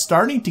see I'm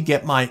starting to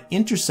get my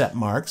intercept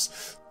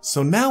marks.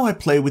 So now I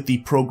play with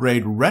the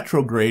prograde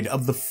retrograde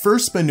of the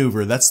first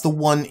maneuver. That's the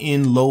one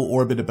in low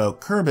orbit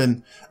about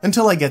Kerbin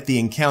until I get the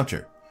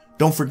encounter.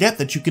 Don't forget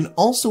that you can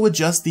also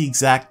adjust the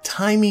exact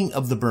timing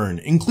of the burn,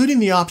 including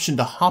the option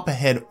to hop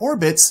ahead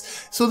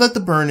orbits so that the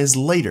burn is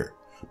later.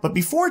 But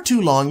before too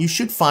long, you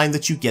should find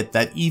that you get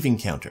that Eve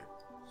encounter.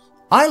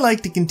 I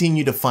like to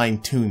continue to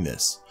fine-tune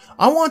this.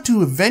 I want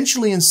to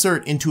eventually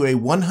insert into a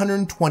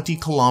 120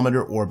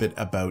 kilometer orbit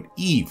about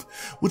Eve,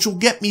 which will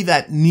get me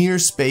that near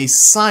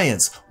space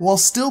science while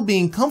still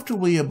being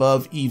comfortably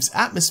above Eve's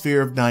atmosphere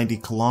of 90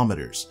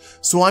 kilometers.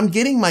 So I'm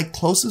getting my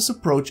closest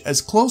approach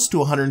as close to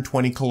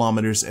 120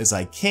 kilometers as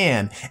I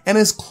can and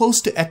as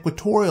close to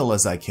equatorial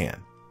as I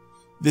can.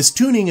 This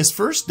tuning is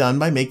first done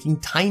by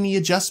making tiny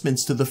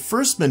adjustments to the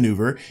first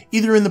maneuver,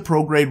 either in the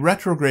prograde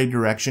retrograde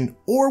direction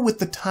or with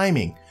the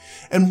timing.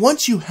 And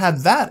once you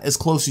have that as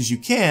close as you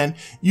can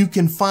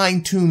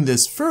fine-tune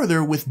this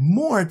further with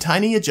more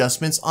tiny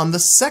adjustments on the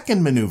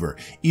second maneuver,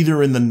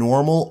 either in the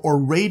normal or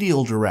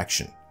radial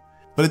direction.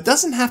 But it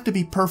doesn't have to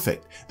be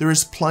perfect. There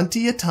is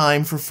plenty of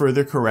time for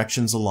further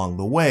corrections along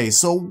the way,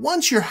 so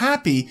once you're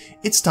happy,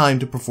 it's time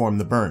to perform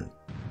the burn.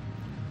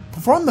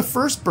 Perform the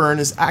first burn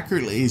as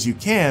accurately as you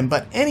can,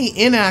 but any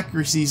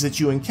inaccuracies that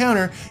you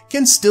encounter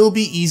can still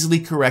be easily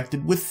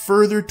corrected with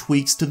further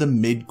tweaks to the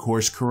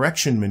mid-course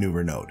correction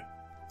maneuver node.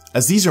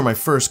 As these are my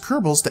first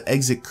Kerbals to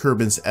exit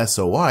Kerbin's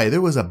SOI,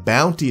 there was a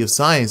bounty of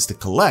science to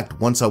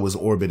collect once I was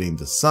orbiting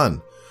the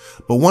sun.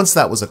 But once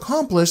that was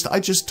accomplished,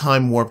 I just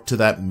time warped to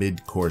that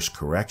mid-course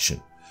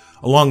correction.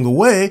 Along the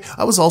way,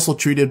 I was also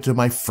treated to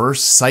my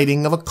first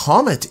sighting of a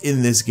comet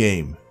in this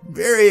game.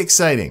 Very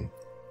exciting.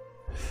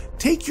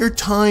 Take your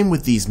time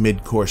with these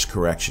mid-course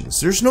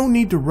corrections. There's no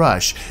need to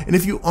rush, and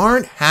if you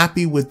aren't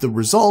happy with the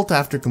result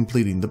after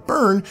completing the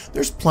burn,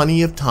 there's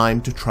plenty of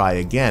time to try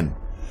again.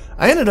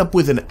 I ended up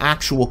with an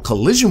actual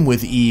collision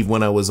with Eve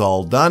when I was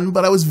all done,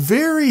 but I was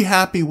very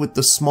happy with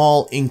the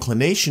small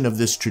inclination of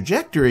this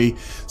trajectory,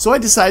 so I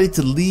decided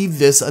to leave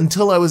this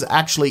until I was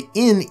actually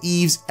in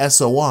Eve's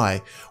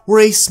SOI, where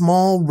a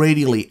small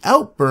radially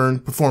out burn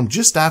performed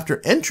just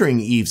after entering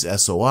Eve's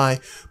SOI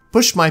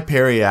pushed my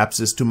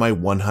periapsis to my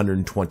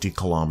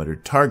 120-kilometer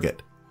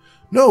target.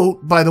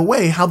 Note, by the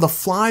way, how the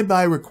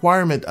flyby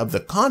requirement of the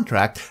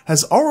contract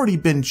has already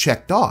been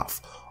checked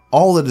off.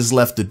 All that is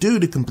left to do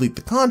to complete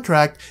the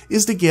contract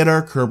is to get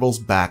our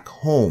Kerbals back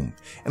home.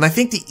 And I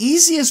think the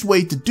easiest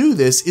way to do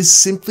this is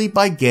simply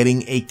by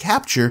getting a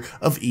capture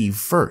of Eve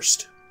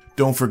first.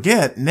 Don't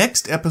forget,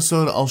 next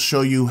episode I'll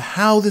show you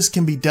how this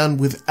can be done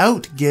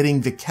without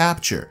getting the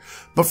capture.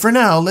 But for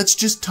now, let's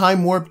just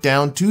time warp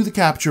down to the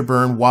capture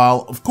burn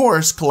while, of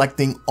course,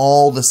 collecting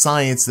all the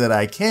science that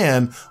I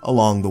can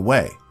along the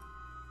way.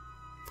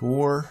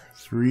 4,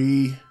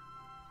 3,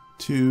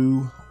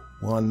 2,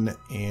 1,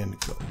 and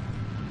go.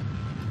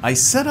 I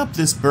set up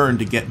this burn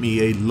to get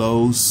me a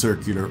low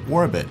circular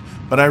orbit,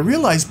 but I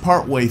realized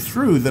partway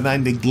through that I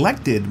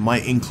neglected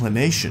my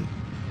inclination.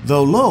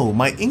 Though low,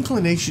 my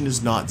inclination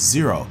is not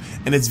 0,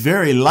 and it's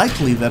very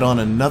likely that on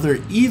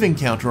another Eve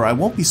encounter I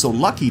won't be so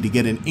lucky to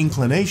get an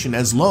inclination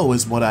as low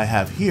as what I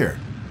have here.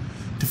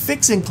 To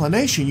fix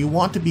inclination, you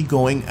want to be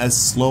going as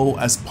slow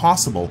as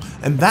possible,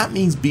 and that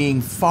means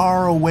being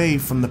far away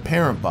from the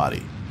parent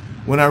body.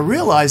 When I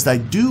realized I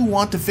do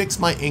want to fix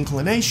my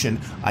inclination,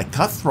 I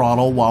cut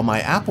throttle while my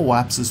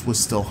apoapsis was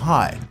still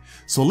high.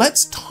 So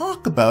let's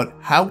talk about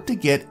how to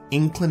get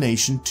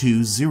inclination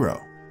to 0.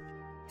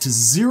 To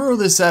zero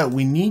this out,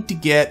 we need to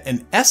get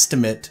an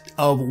estimate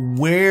of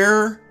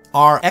where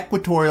our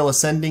equatorial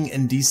ascending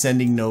and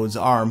descending nodes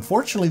are.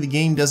 Unfortunately, the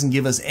game doesn't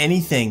give us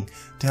anything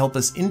to help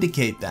us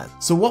indicate that.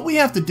 So what we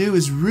have to do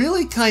is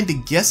really kind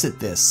of guess at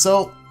this.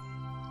 So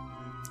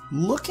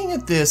looking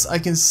at this, I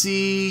can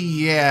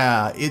see,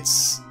 yeah,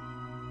 it's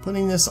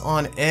putting this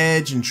on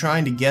edge and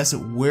trying to guess at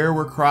where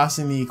we're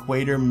crossing the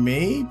equator,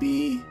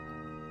 maybe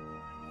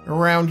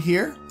around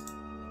here.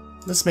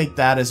 Let's make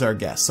that as our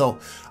guess. So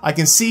I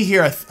can see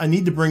here I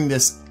need to bring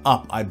this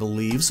up, I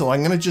believe. So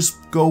I'm going to just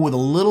go with a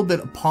little bit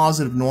of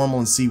positive normal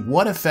and see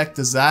what effect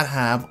does that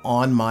have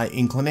on my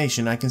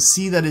inclination. I can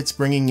see that it's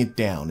bringing it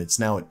down. It's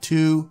now at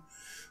 2.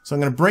 So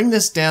I'm going to bring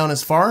this down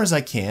as far as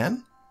I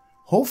can.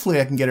 Hopefully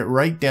I can get it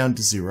right down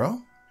to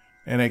 0.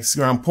 And it's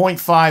around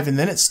 0.5, and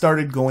then it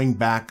started going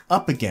back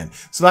up again.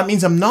 So that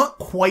means I'm not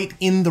quite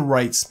in the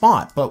right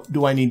spot. But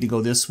do I need to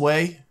go this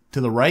way? To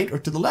the right or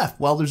to the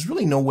left? Well, there's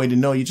really no way to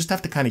know. You just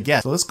have to kind of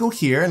guess. So let's go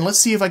here and let's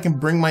see if I can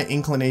bring my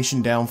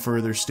inclination down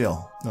further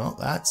still. No,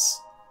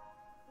 that's...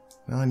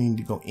 Now I need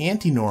to go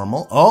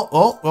anti-normal.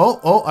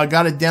 Oh, I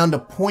got it down to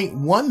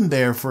 0.1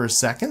 there for a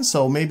second.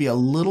 So maybe a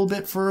little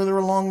bit further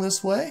along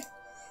this way.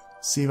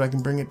 See if I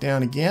can bring it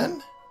down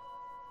again.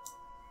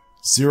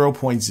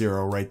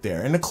 0.0 right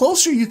there. And the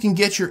closer you can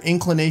get your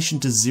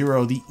inclination to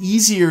 0, the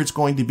easier it's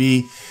going to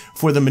be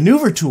for the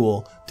maneuver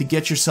tool to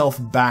get yourself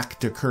back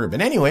to Kerbin.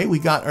 Anyway, we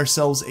got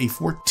ourselves a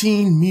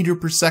 14 meter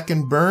per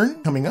second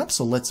burn coming up,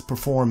 so let's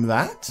perform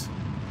that.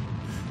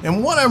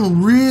 And what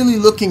I'm really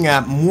looking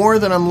at, more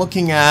than I'm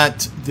looking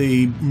at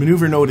the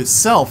maneuver node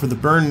itself or the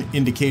burn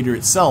indicator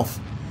itself,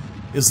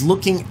 is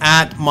looking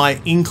at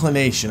my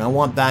inclination. I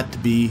want that to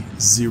be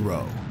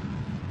 0.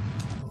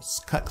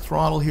 Cut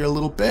throttle here a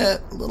little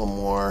bit, a little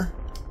more.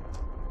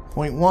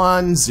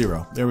 0.1,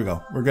 0. There we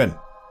go. We're good.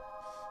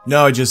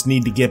 Now I just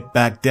need to get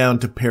back down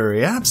to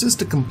periapsis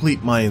to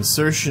complete my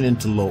insertion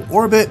into low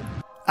orbit,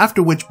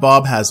 after which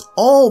Bob has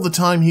all the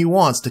time he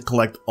wants to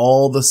collect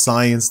all the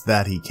science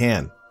that he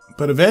can.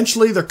 But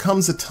eventually there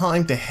comes a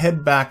time to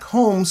head back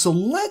home, so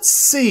let's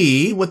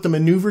see what the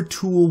maneuver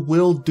tool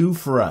will do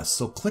for us.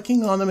 So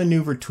clicking on the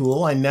maneuver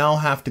tool, I now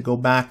have to go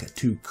back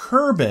to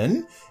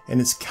Kerbin,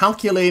 and it's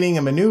calculating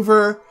a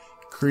maneuver.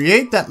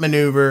 Create that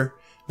maneuver.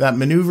 That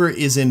maneuver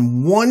is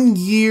in 1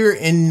 year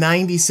and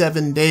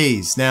 97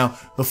 days. Now,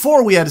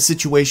 before we had a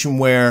situation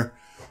where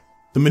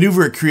the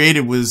maneuver it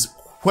created was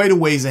quite a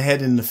ways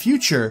ahead in the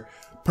future.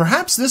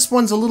 Perhaps this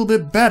one's a little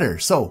bit better.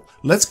 So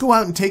let's go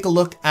out and take a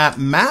look at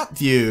map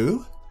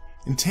view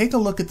and take a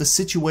look at the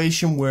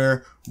situation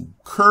where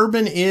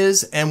Kerbin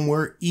is and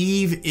where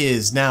Eve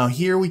is. Now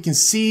here we can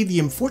see the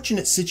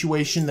unfortunate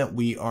situation that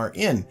we are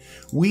in.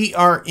 We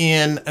are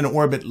in an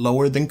orbit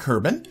lower than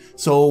Kerbin,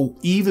 so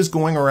Eve is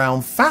going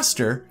around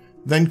faster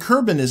then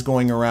Kerbin is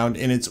going around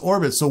in its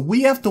orbit. So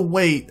we have to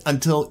wait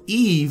until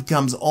Eve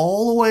comes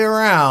all the way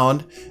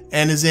around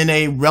and is in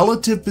a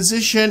relative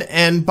position.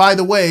 And by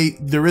the way,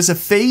 there is a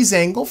phase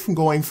angle from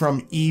going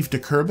from Eve to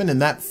Kerbin,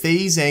 and that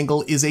phase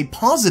angle is a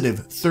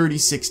positive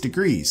 36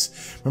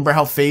 degrees. Remember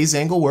how phase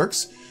angle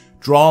works?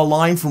 Draw a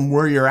line from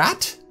where you're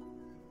at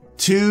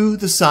to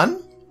the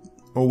sun,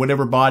 or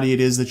whatever body it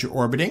is that you're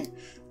orbiting.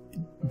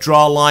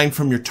 Draw a line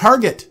from your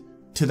target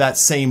to that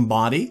same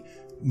body.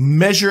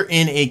 Measure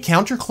in a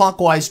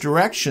counterclockwise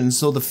direction,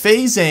 so the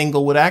phase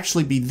angle would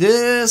actually be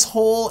this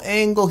whole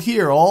angle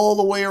here all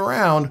the way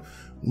around.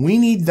 We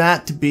need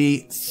that to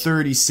be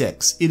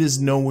 36. It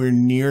is nowhere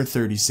near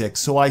 36,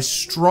 so I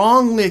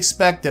strongly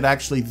expect that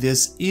actually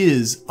this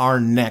is our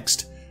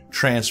next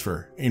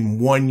transfer in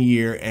 1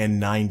 year and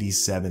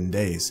 97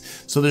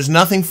 days. So there's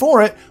nothing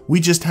for it. We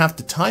just have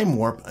to time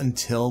warp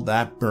until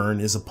that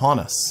burn is upon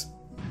us.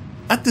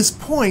 At this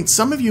point,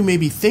 some of you may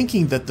be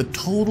thinking that the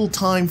total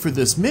time for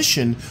this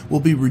mission will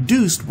be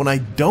reduced when I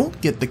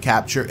don't get the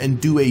capture and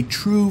do a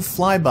true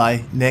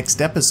flyby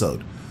next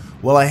episode.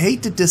 Well, I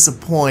hate to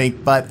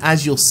disappoint, but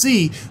as you'll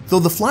see, though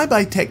the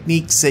flyby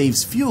technique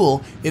saves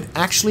fuel, it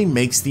actually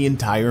makes the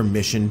entire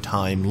mission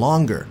time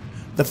longer.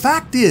 The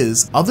fact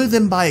is, other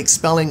than by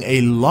expelling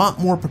a lot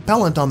more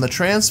propellant on the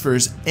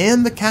transfers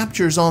and the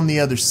captures on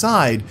the other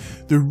side,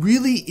 there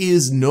really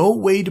is no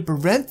way to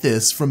prevent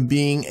this from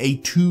being a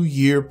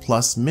 2-year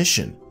plus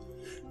mission.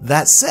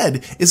 That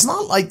said, it's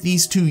not like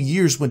these 2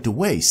 years went to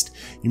waste.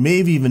 You may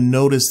have even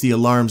noticed the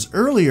alarms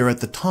earlier at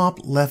the top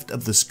left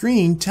of the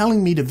screen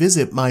telling me to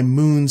visit my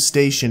moon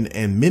station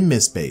and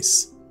Minmus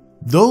base.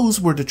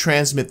 Those were to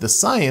transmit the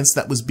science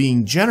that was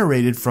being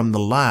generated from the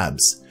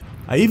labs.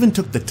 I even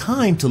took the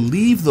time to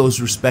leave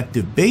those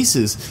respective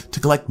bases to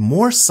collect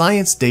more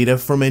science data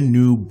from a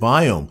new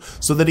biome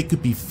so that it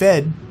could be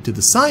fed to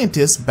the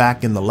scientists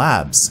back in the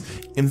labs.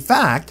 In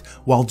fact,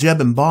 while Jeb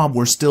and Bob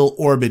were still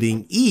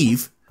orbiting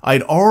Eve,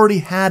 I'd already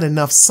had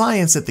enough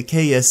science at the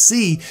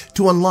KSC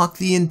to unlock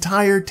the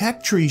entire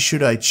tech tree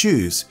should I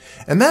choose.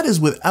 And that is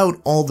without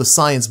all the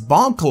science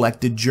Bob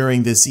collected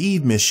during this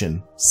Eve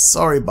mission.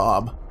 Sorry,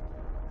 Bob.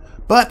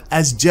 But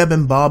as Jeb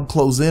and Bob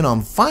close in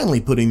on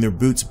finally putting their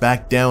boots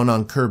back down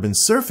on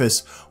Kerbin's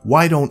surface,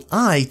 why don't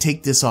I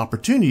take this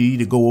opportunity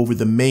to go over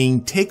the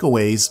main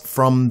takeaways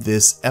from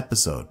this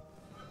episode?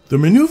 The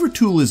maneuver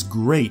tool is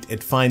great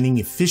at finding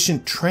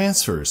efficient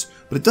transfers,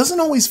 but it doesn't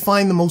always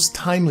find the most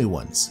timely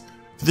ones.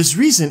 For this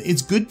reason,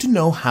 it's good to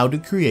know how to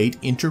create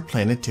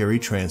interplanetary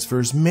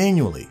transfers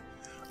manually.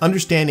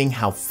 Understanding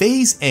how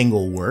phase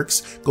angle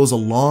works goes a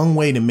long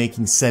way to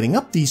making setting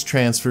up these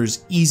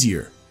transfers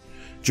easier.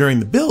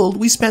 During the build,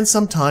 we spent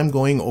some time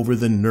going over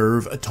the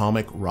Nerv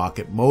atomic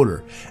rocket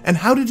motor and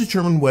how to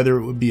determine whether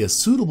it would be a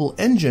suitable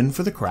engine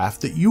for the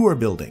craft that you are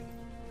building.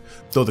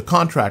 Though the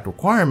contract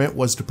requirement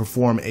was to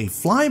perform a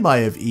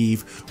flyby of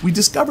Eve, we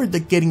discovered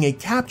that getting a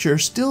capture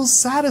still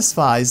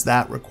satisfies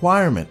that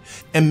requirement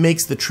and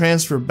makes the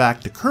transfer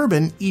back to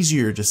Kerbin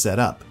easier to set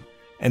up.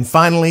 And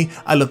finally,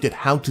 I looked at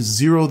how to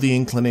zero the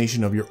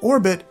inclination of your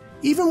orbit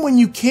even when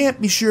you can't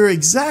be sure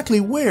exactly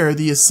where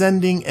the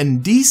ascending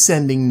and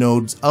descending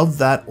nodes of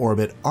that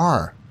orbit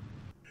are.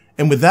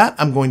 And with that,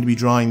 I'm going to be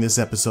drawing this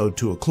episode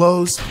to a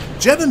close.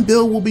 Jeb and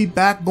Bill will be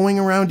back going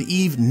around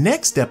Eve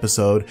next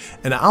episode,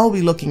 and I'll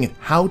be looking at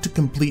how to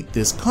complete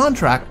this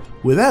contract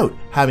without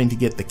having to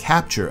get the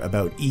capture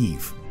about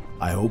Eve.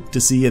 I hope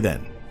to see you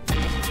then.